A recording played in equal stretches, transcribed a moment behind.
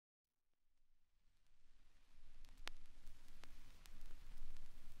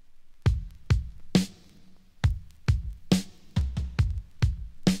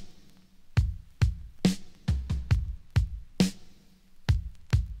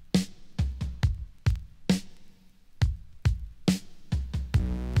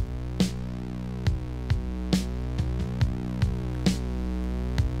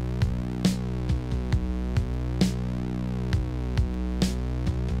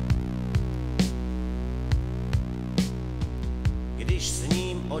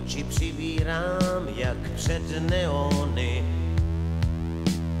oči přivírám jak před neony.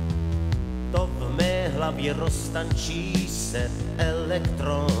 To v mé hlavě roztančí se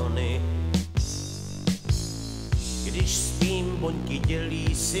elektrony. Když spím, buňky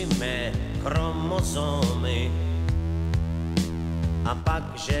dělí si mé chromozomy. A pak,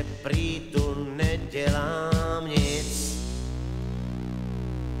 že prý tu nedělám nic.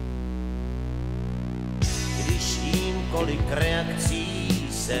 Když jím, kolik reakcí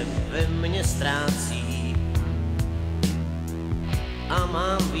se ve mně ztrácí. A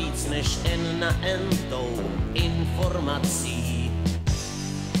mám víc než N na N tou informací.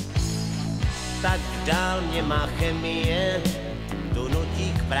 Tak dál mě má chemie tu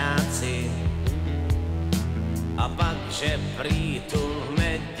nutí k práci. A pak, že prý tu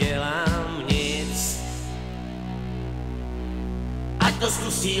nedělám nic. Ať to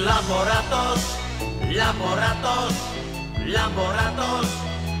zkusí laboratoř, laboratoř, laboratoř.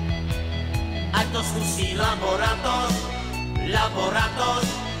 Ať to zkusí laboratoř, laboratoř,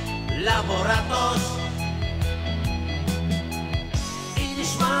 laboratoř. I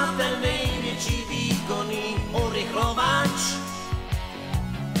když máte největší výkonný urychlovač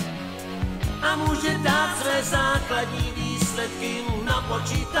a může dát své základní výsledky na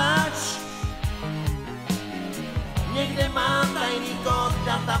počítač. Někde má tajný kód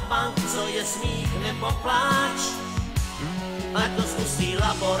databank, co je smích nebo pláč. Ať to zkusí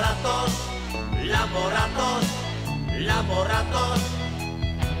laboratoř, laboratoř, laboratoř.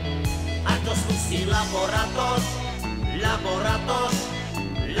 Ať to zkusí laboratoř, laboratoř,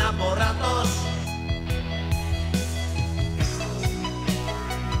 laboratoř.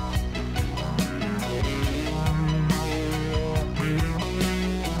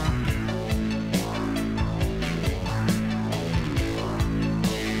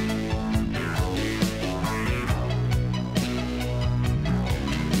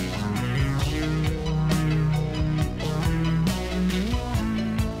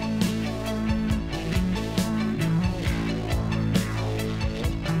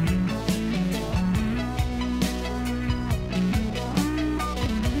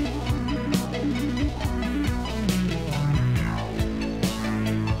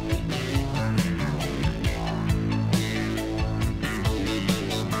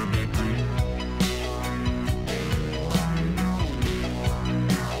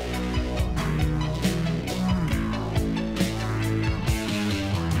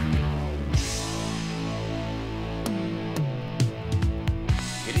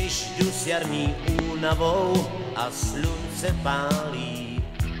 S jarní únavou a slunce pálí.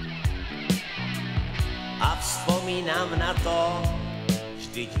 A vzpomínám na to,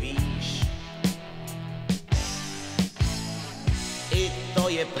 vždyť víš, i to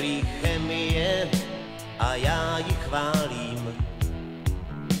je prý chemie a já ji chválím.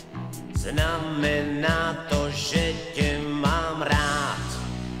 Znamená to, že tě mám rád.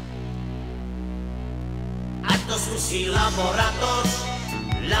 Ať to zkusí laboratoř,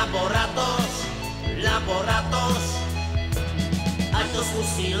 laboratoř, laboratoř. Ať to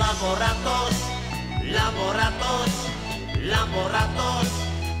zkusí laboratoř, laboratoř, laboratoř.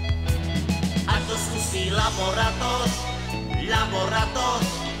 Ať to zkusí laboratoř, laboratoř,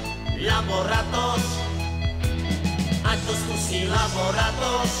 laboratoř. Ať to zkusí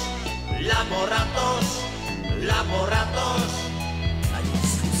laboratoř, laboratoř, laboratoř. Ať to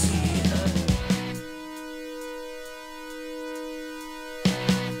zkusí.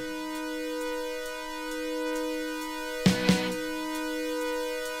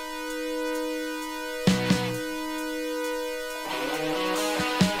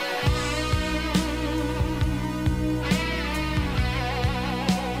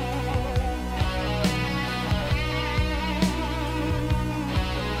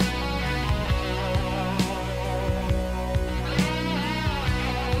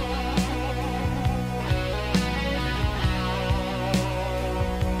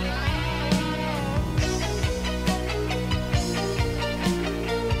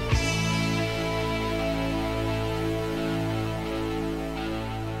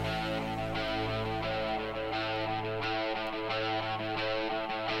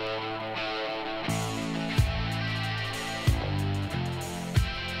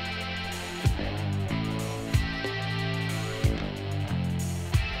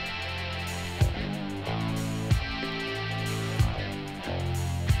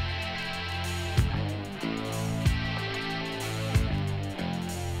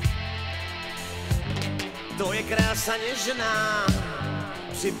 To je krása něžná,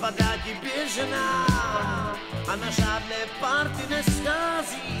 připadá ti běžná a na žádné party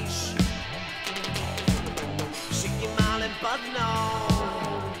nescházíš. Všichni málem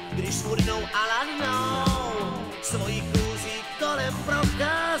padnou, když smutnou a ladnou svojí kůzí kolem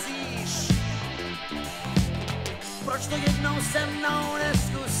procházíš. Proč to jednou se mnou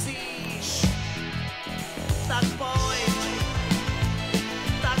neskusíš? Tak pojď,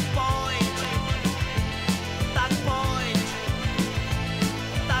 tak pojď, tak pojď,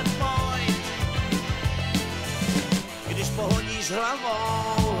 tak pojď. Když pohodíš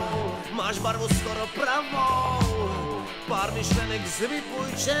hlavou, máš barvu skoro pravou, pár myšlenek z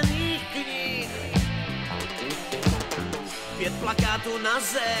vypůjčených knih, 5 plakátů na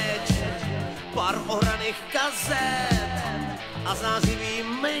zeď, pár ohraných kazet a zářivý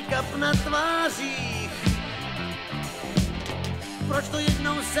make-up na tvářích. Proč to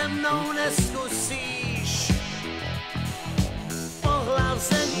jednou se mnou neskusíš?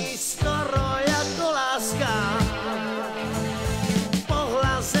 Pohlazení skoro jako láska,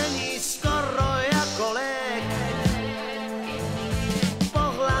 pohlazení skoro jako lék,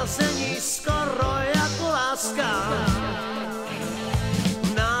 pohlazení skoro jako láska,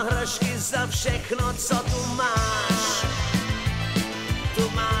 náhražky za všechno, co tu máš. Tu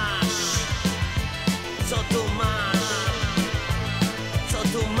máš, co tu máš, co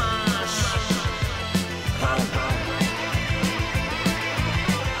tu máš. Ha, ha.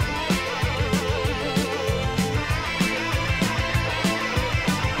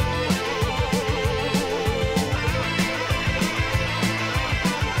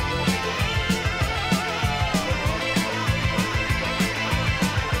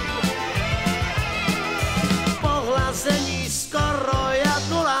 Pohlazení skoro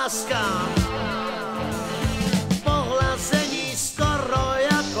jako láska, pohlazení skoro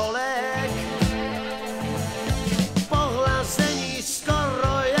jako lék, pohlazení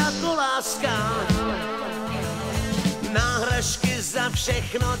skoro jako láska, náhražky za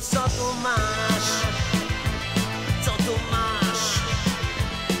všechno, co tu máš. Co tu máš,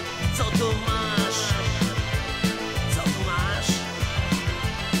 co tu máš, co tu máš.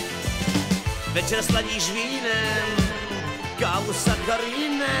 Večer sladíš vínem, kávu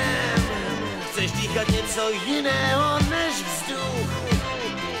sacharínem, chceš dýchat něco jiného než vzduch.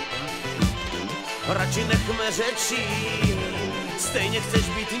 Radši nechme řečí, stejně chceš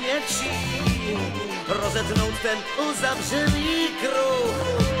být něčí, rozetnout ten uzavřený kruh.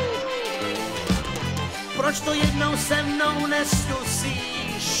 Proč to jednou se mnou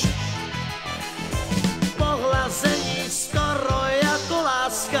neskusíš? Pohlazení skoro jako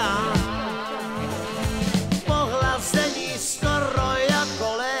láska, pohlazení skoro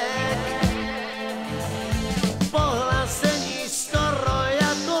jako lék, pohlazení skoro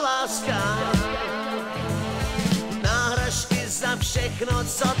jako láska, náhražky za všechno,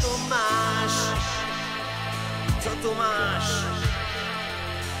 co tu máš. Co tu máš?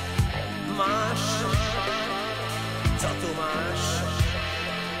 Máš? Co tu máš?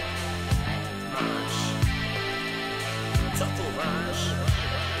 Máš? Co tu máš?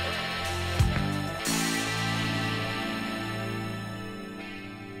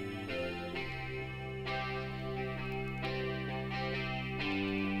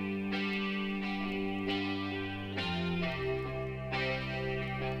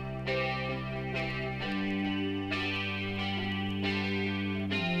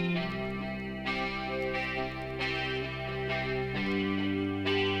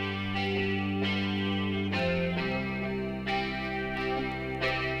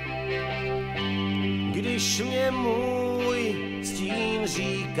 Když mě můj stín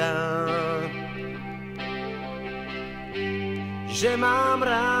říká, že mám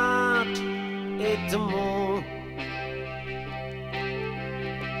rád i tmu,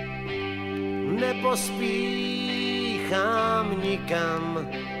 nepospíchám nikam,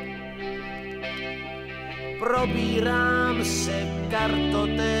 probírám se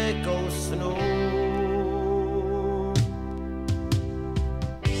kartotékou snů.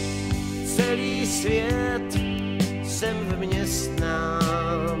 Celý svět jsem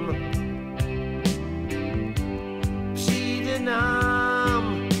vměstnám, přijde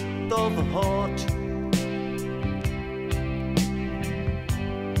nám to vhod.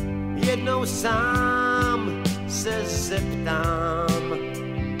 Jednou sám se zeptám,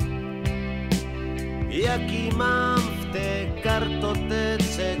 jaký mám v té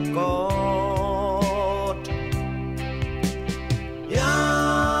kartotéce kód. Já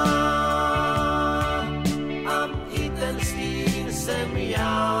a i ten stín jsem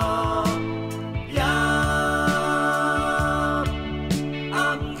já.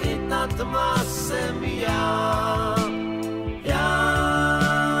 A i ta tma jsem já.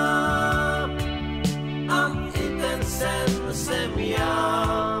 A i ten sen jsem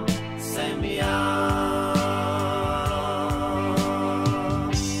já. Jsem já.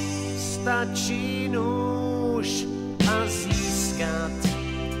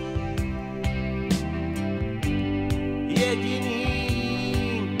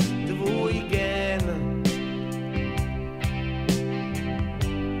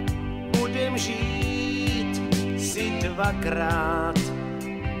 dvakrát.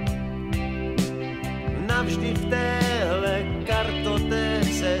 Navždy v téhle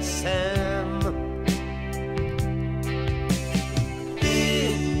kartotéce jsem.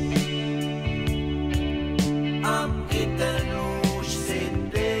 Ty a i ten nůž si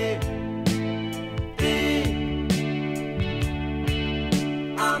ty. Ty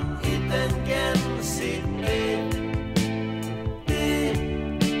a i ten gen si ty. Ty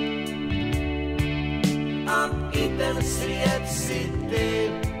a i ten svět si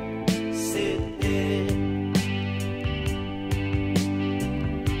ty. Si ty.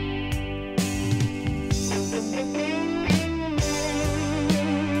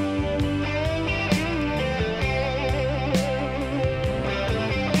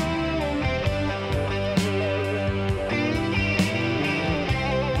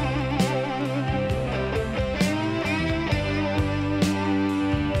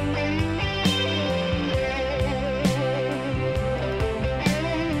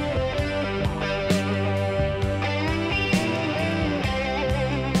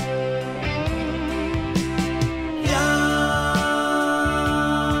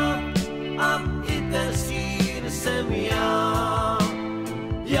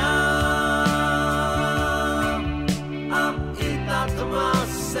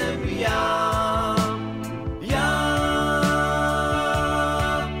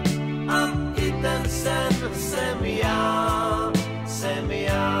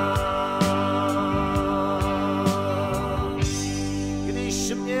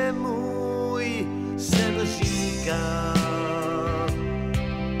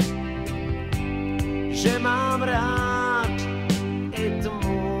 Že mám rád i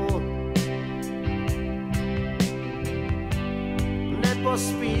tmu,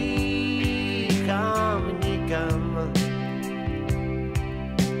 nepospíchám nikam,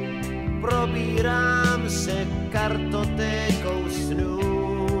 probírám se kartotékou snů,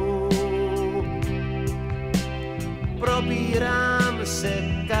 probírám se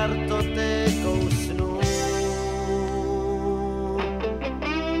kartotékou snů.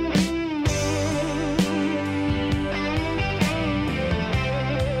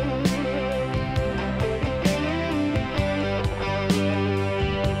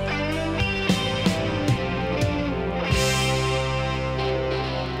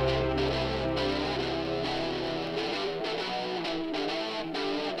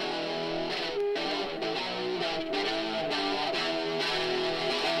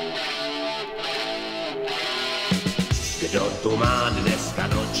 Kdo tu má dneska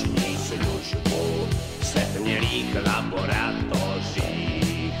noční službu v setmělých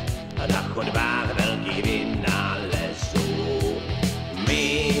laboratořích a na chodbách velkých vynálezů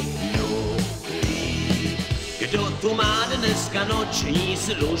minulých? Kdo tu má dneska noční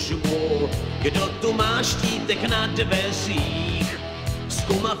službu? Kdo tu má štítek na dveřích v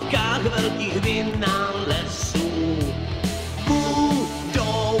zkumavkách velkých vynálezů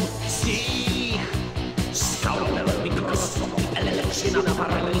budoucích? Elektřina na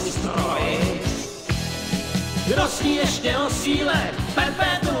paralelní stroji. Kdo sní ještě o síle?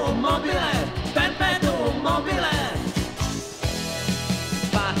 Perpetuum mobile, perpetuum mobile.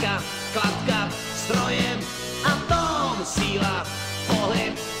 Páka, kladka, strojem, atom, síla,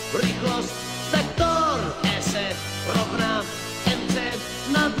 pohyb, rychlost, vektor, SF rovná MC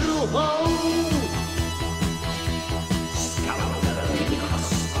na druhou. Skala,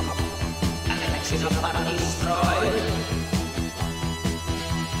 elektřina na paralelní stroj.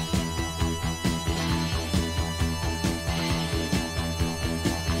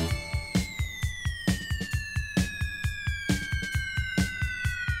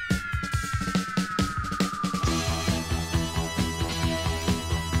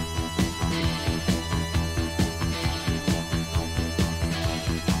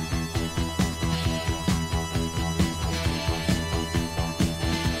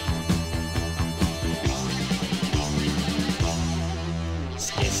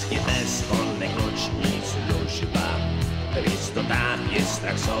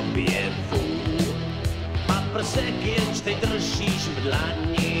 Strach z objevů, paprsek jenž teď držíš v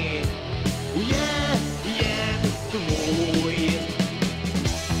dlani, je jen tvůj.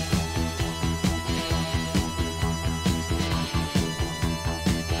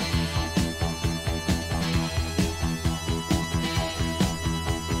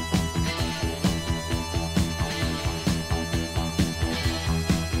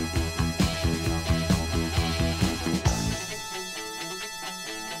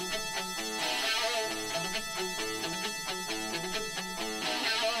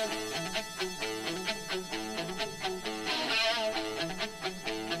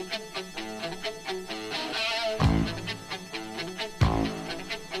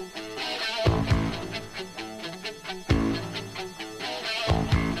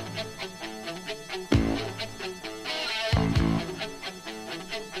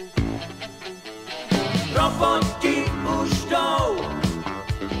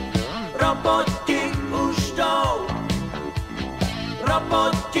 Roboti už jdou,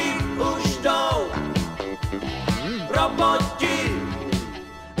 roboti už jdou, roboti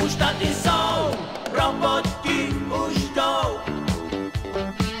už tady jsou, roboti už jdou,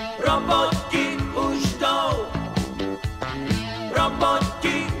 roboti už jdou,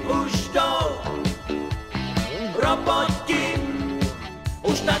 roboti už jdou, roboti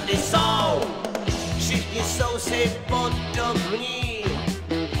už tady jsou, všichni jsou si podobní,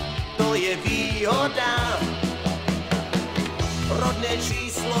 to je výhoda, rodné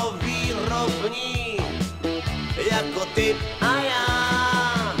číslo výrobní, jako ty a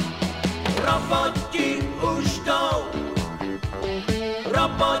já. Roboti už jdou,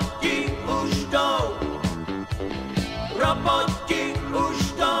 roboti už jdou, roboti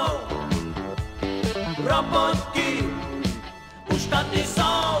už jdou, roboti už tady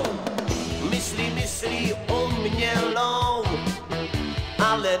jsou. Myslí umělou,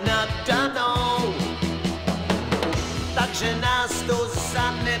 ale nadanou, takže nás to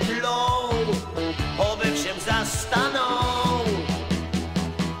zanedlou, ho ve všem zastanou.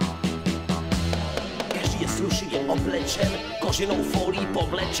 Každý je slušně oblečen, koženou fólí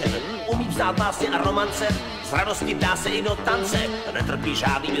povlečen, umí psát básně a romance, z radosti dá se i do tance, netrpí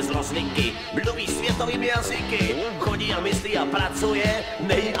žádnými zlozvyky, mluví světovými jazyky, chodí a myslí a pracuje,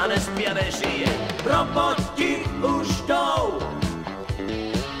 nejí a nespí a nežije. Roboti už jdou,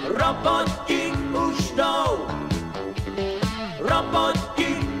 roboti už jdou,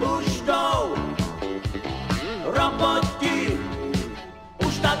 roboti už jdou, roboti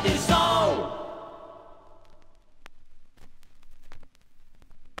už tady jsou.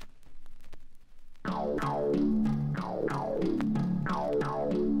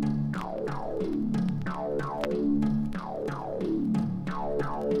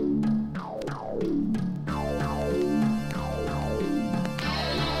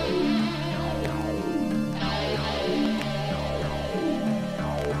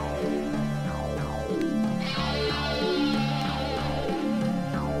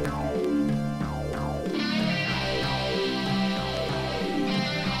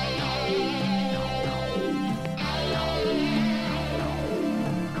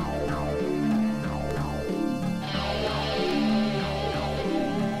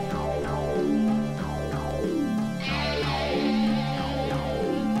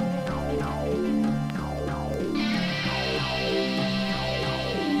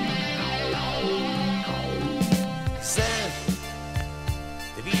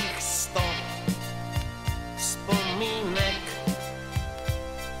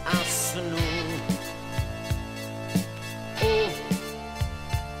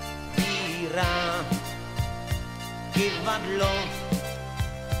 Kyvadlo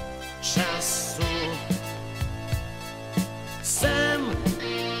času. Jsem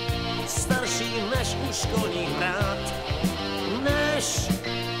starší než u školních hrát, než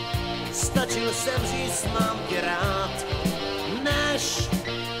stačil jsem říct mám tě rád, než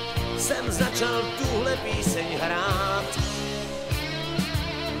jsem začal tuhle píseň hrát.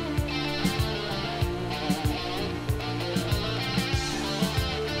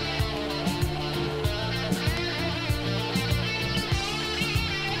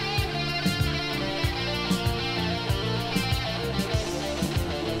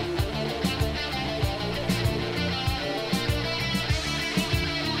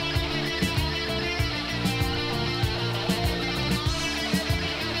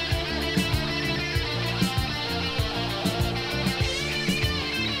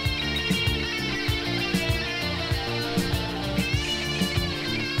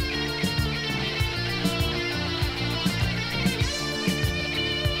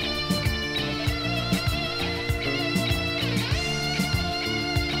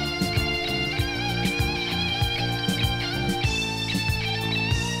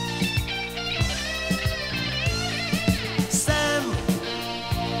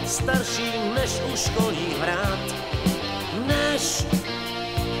 Starší než u školních hrát, než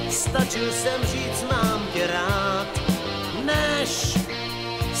stačil jsem říct mám tě rád, než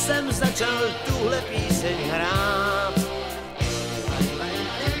jsem začal tuhle píseň hrát.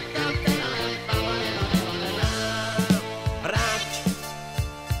 Vrať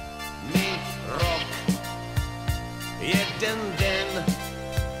mi rok, jeden den,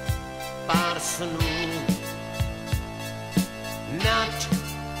 pár snů, nad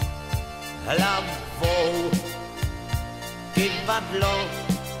hlavou kyvadlo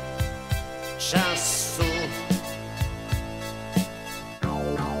času.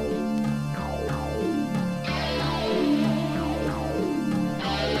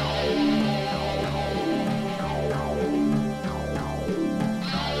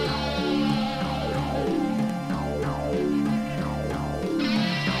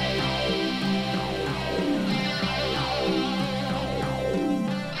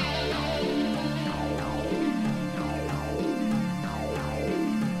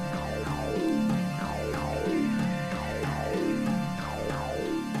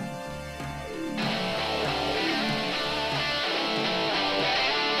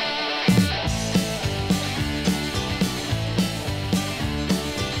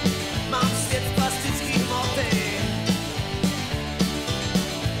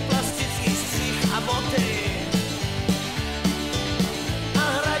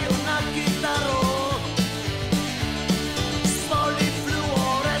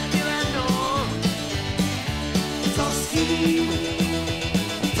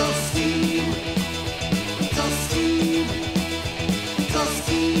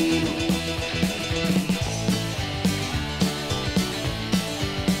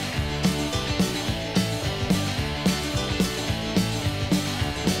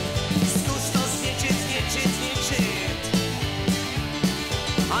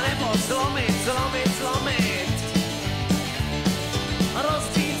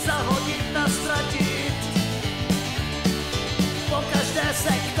 se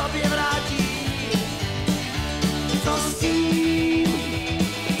k tobě vrátí. Co s tím?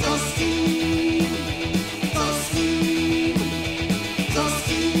 Co s tím? Co s tím? Co s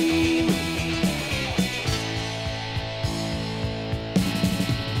tím?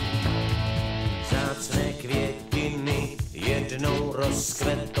 Vzácné květiny jednou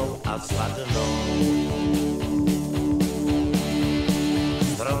rozkvetou a zvadnou.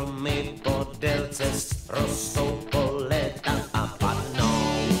 Stromy podél cest rostou po léta a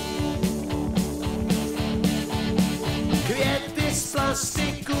padnou. Květy z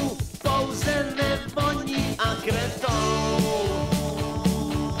plastiku pouze nevoní a kvetou.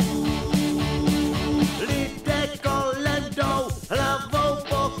 Lidé kolem jdou, hlavou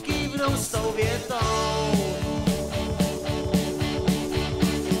pokývnou s tou větou.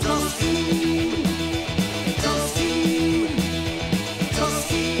 Co s tím? Co s tím? Co s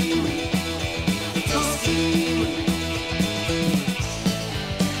tím? Co s tím?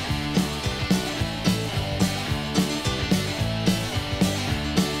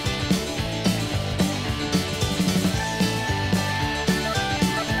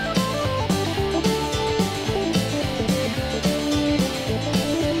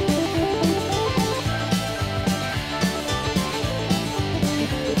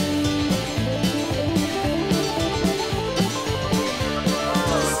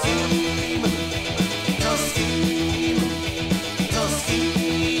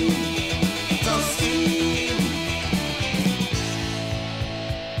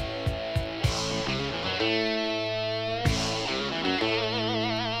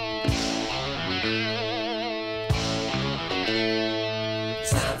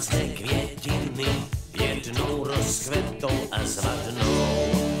 Vzácné květiny jednou rozkvetou a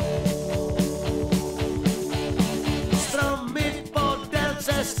zvadnou. Stromy podél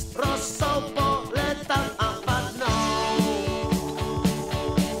cest rostou po léta a padnou.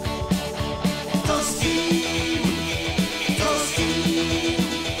 Co s tím? Co s tím?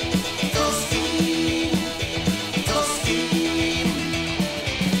 Co s tím? Co s tím?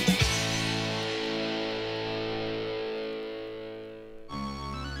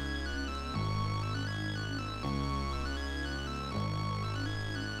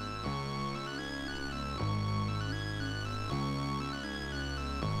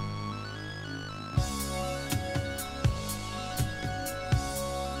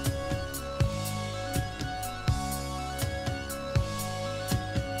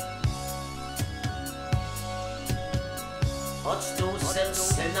 Octnul jsem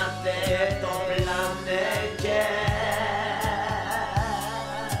se na této planetě.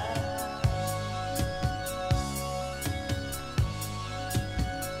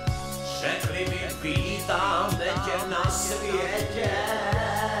 Řekli mi, vítáme tě na světě.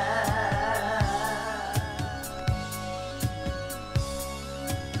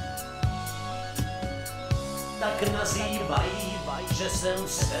 Tak nazývají, že jsem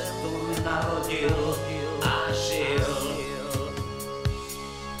se tu narodil a žil.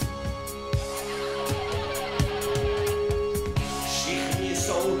 Všichni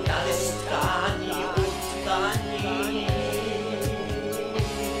jsou tady stání, utkaní.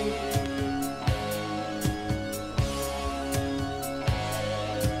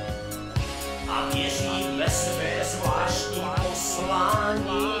 A věří ve své zvláštní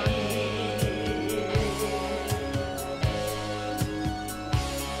poslání.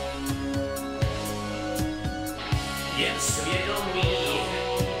 Jen svědomí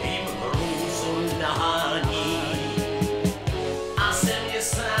jim hrůzu nahání. A země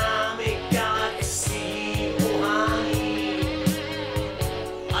s námi galaxií uhání.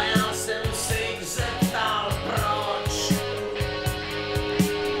 A já jsem se jich zeptal, proč.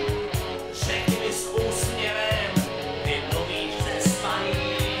 Řekni mi s úsměvem, ty mluvíš ze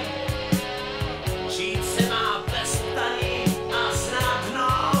spaní. Žít se má bez ptaní a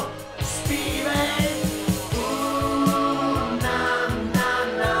snadno zpívej.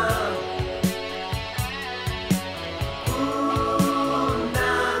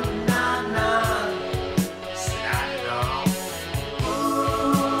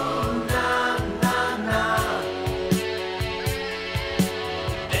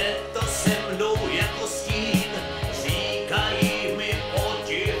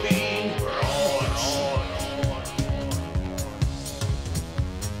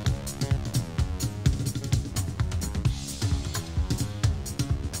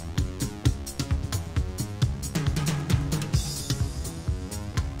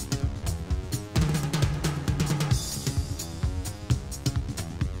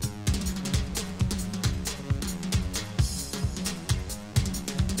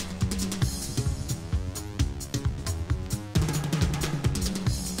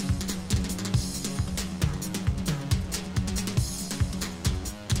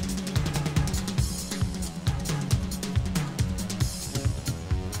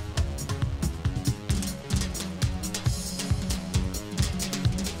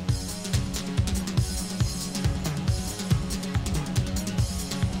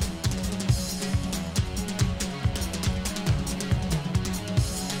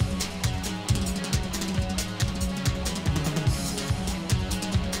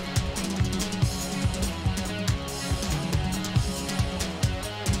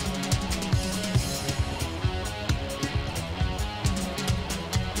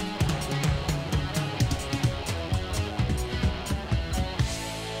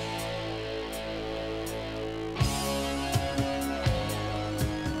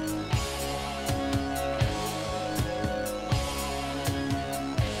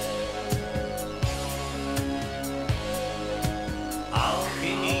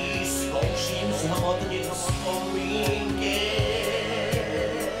 zkouším zhmotnit vzpomínky.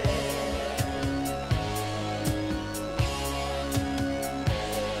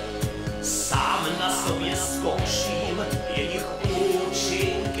 Sám na sobě zkouším jejich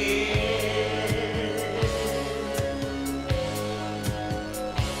účinky.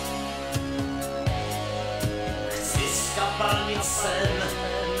 Chci skapalnit sen,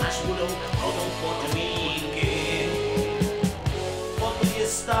 až budou hodou podmínky. Potom je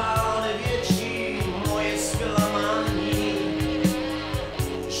stále větší moje zklamání,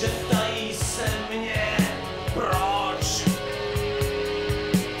 že ptají se mě, proč.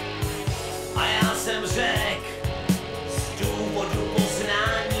 A já jsem řekl, z důvodu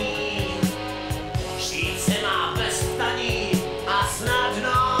poznání, žít se má bez ptaní a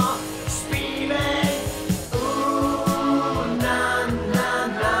snadno zpívej. Na, na,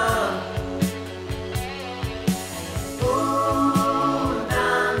 na.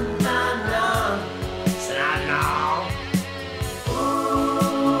 Na, na, na. Snadno.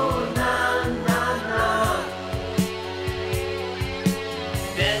 Na, na, na.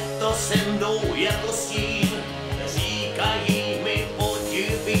 Jde to se mnou jako stín, říkají mi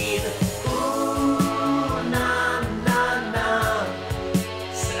Podivín. Na, na, na.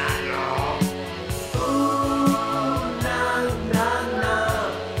 Snadno. Na, na, na.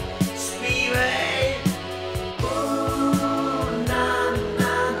 Zpívej. Na,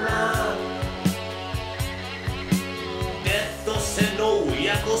 na, na. Jde to se mnou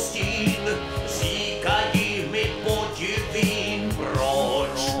jako stín, říkají mi Podivín.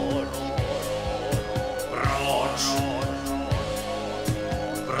 Proč? Proč?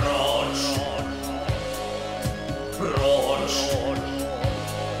 Proč? Proč?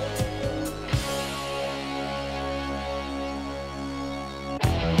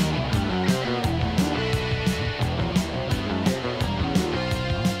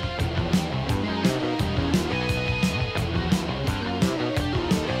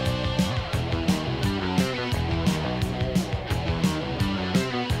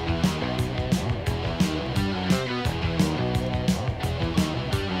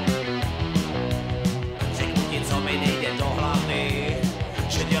 Řeknu ti, co mi nejde do hlavy,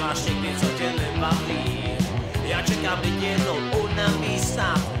 že děláš někdy, co tě nebaví. Já čekám, kdy tě jednou unaví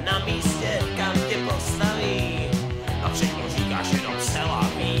stát na místě, kam tě postaví. A všechno říkáš jenom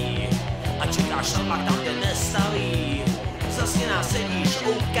selaví a čekáš tam, pak tam tě nestaví. Zasněná sedíš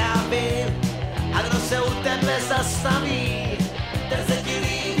u kávy a kdo se u tebe zastaví, ten se ti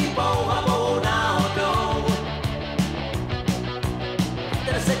líbí pouhavou náhodou.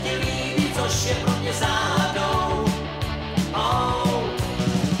 Ten se ti líbí, což je pro mě záhadou. Oh.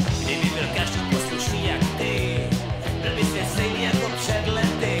 Kdyby byl každý poslušný jak ty, byl by svět stejný jako před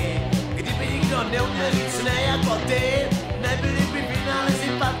lety. Kdyby nikdo neuměl říct ne jako ty, nebyly by vynálezy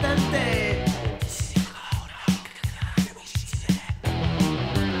patenty. Ty jsi taková holka, která neumí říct ne.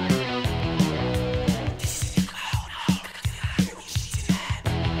 Ty jsi taková holka, která neumí říct ne.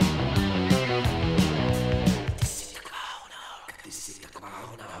 Ty jsi taková holka, ty jsi taková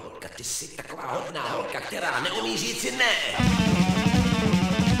holka, ty jsi taková hodná holka, která neumí říct ne.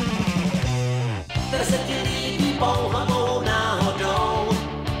 Ten se ti líbí pouhavou náhodou.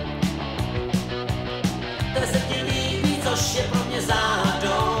 Ten se ti líbí, což je pro mě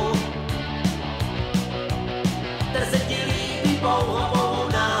záhadou. Ten se ti líbí pouhavou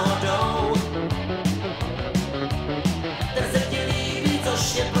náhodou. Ten se ti líbí,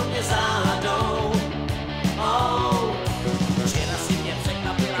 což je pro mě záhadou. Oh. Včera si mě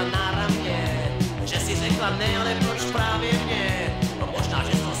překvapila náramně, že si řekla ne, ale proč právě mě? No možná,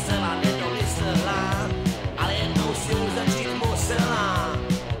 že to zcela nedomyslela, ale jednou si už začít musela.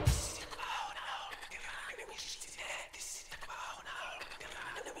 Ty jsi taková holka, která neumí říct ne. Ty jsi taková holka, která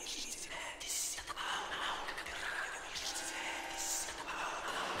neumí říct ne. Ty jsi taková holka, která neumí říct ne. Ty jsi taková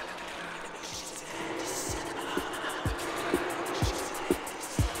holka, která neumí říct ne. Ty jsi taková holka,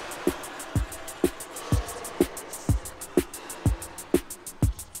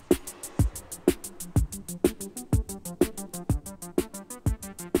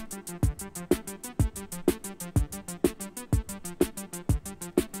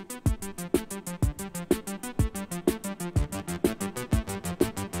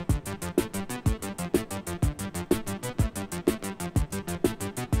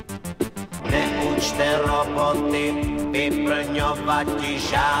 Neučte roboty vyplňovat ti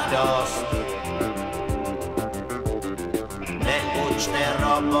žádost. Neučte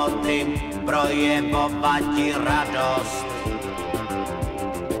roboty projevovat ti radost.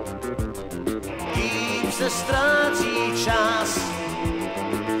 Tím se ztrácí čas,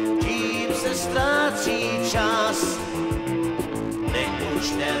 tím se ztrácí čas. Neučte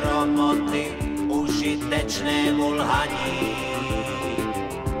Neučte roboty užitečnému lhaní.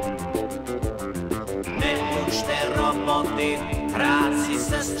 Neučte roboty hrát si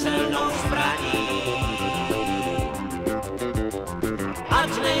se střelnou zbraní.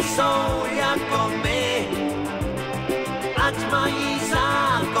 Ať nejsou jako my, ať mají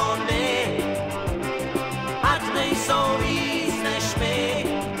zákony, ať nejsou víc než my.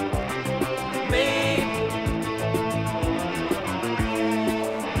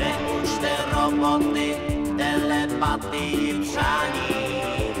 Neučte roboty telepatii přání.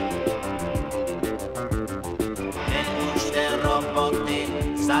 Neučte roboty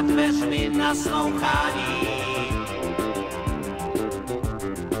za dveřmi naslouchání.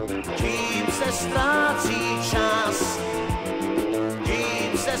 Tím se ztrácí čas,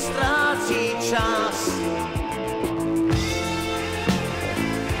 tím se ztrácí čas.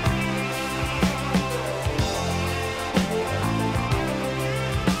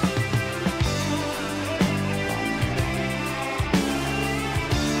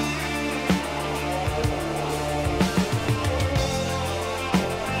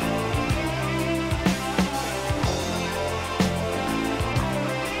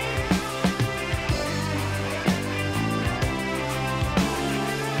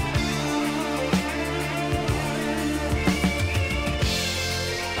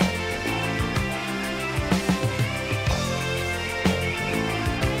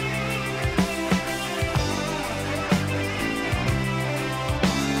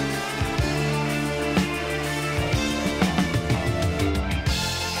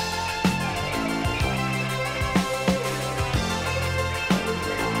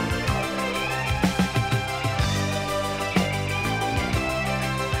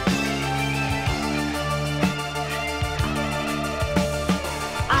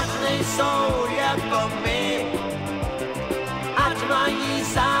 Jsou jako my, ať mají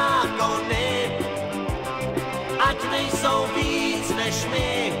zákony, ať nejsou víc než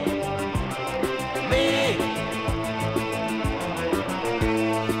my.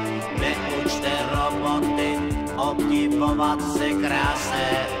 Neučte roboty obdivovat se kráse.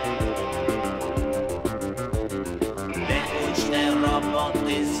 Neučte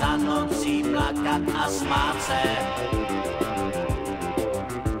roboty za nocí plakat a smát se.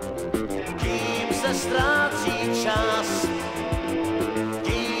 Ztrácí čas,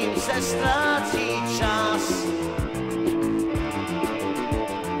 tím se ztrácí čas.